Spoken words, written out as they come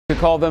We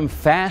call them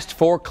fast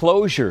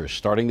foreclosures.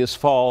 Starting this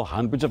fall,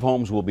 hundreds of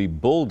homes will be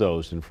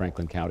bulldozed in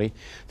Franklin County.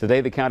 Today,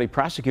 the county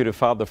prosecutor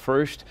filed the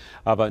first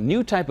of a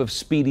new type of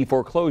speedy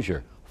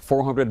foreclosure.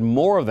 400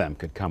 more of them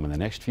could come in the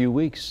next few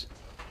weeks.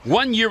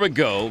 1 year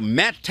ago,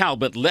 Matt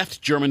Talbot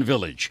left German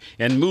Village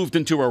and moved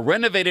into a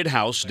renovated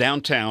house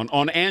downtown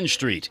on Ann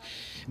Street.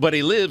 But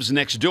he lives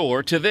next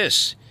door to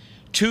this.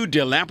 Two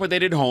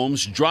dilapidated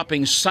homes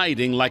dropping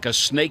siding like a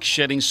snake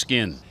shedding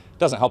skin.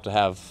 Doesn't help to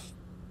have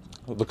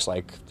what looks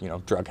like,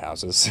 drug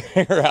houses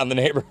around the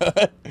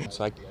neighborhood.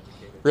 So I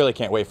really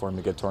can't wait for them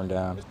to get torn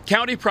down.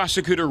 County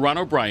Prosecutor Ron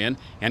O'Brien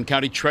and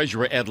County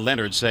Treasurer Ed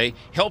Leonard say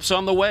help's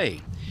on the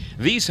way.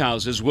 These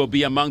houses will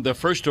be among the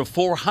first of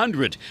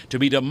 400 to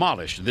be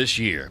demolished this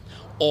year.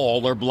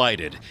 All are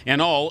blighted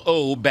and all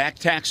owe back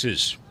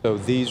taxes. So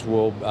these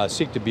will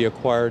seek to be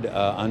acquired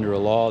under a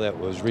law that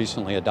was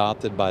recently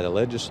adopted by the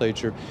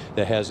legislature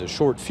that has a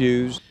short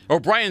fuse.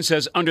 O'Brien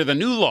says under the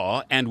new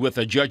law and with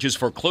a judge's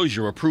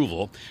foreclosure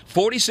approval,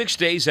 46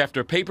 days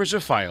after papers are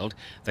filed,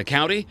 the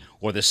county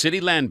or the city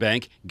land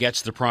bank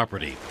gets the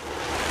property.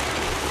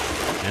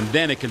 And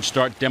then it can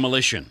start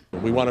demolition.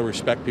 We want to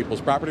respect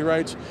people's property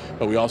rights,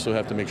 but we also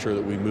have to make sure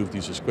that we move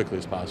these as quickly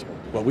as possible.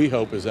 What we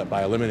hope is that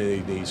by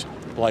eliminating these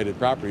blighted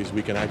properties,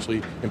 we can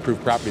actually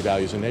improve property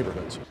values in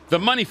neighborhoods. The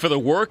money for the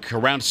work,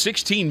 around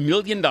 $16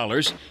 million,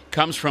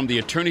 comes from the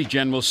Attorney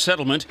General's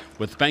settlement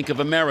with Bank of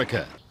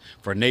America.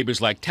 For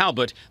neighbors like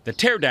Talbot, the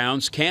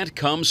teardowns can't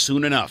come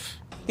soon enough.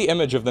 The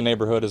image of the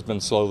neighborhood has been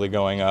slowly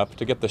going up.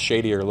 To get the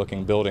shadier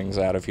looking buildings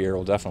out of here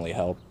will definitely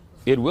help.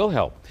 It will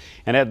help.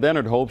 And Ed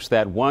Leonard hopes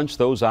that once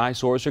those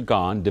eyesores are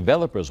gone,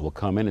 developers will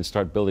come in and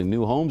start building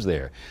new homes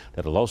there.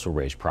 That'll also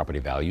raise property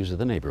values of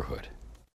the neighborhood.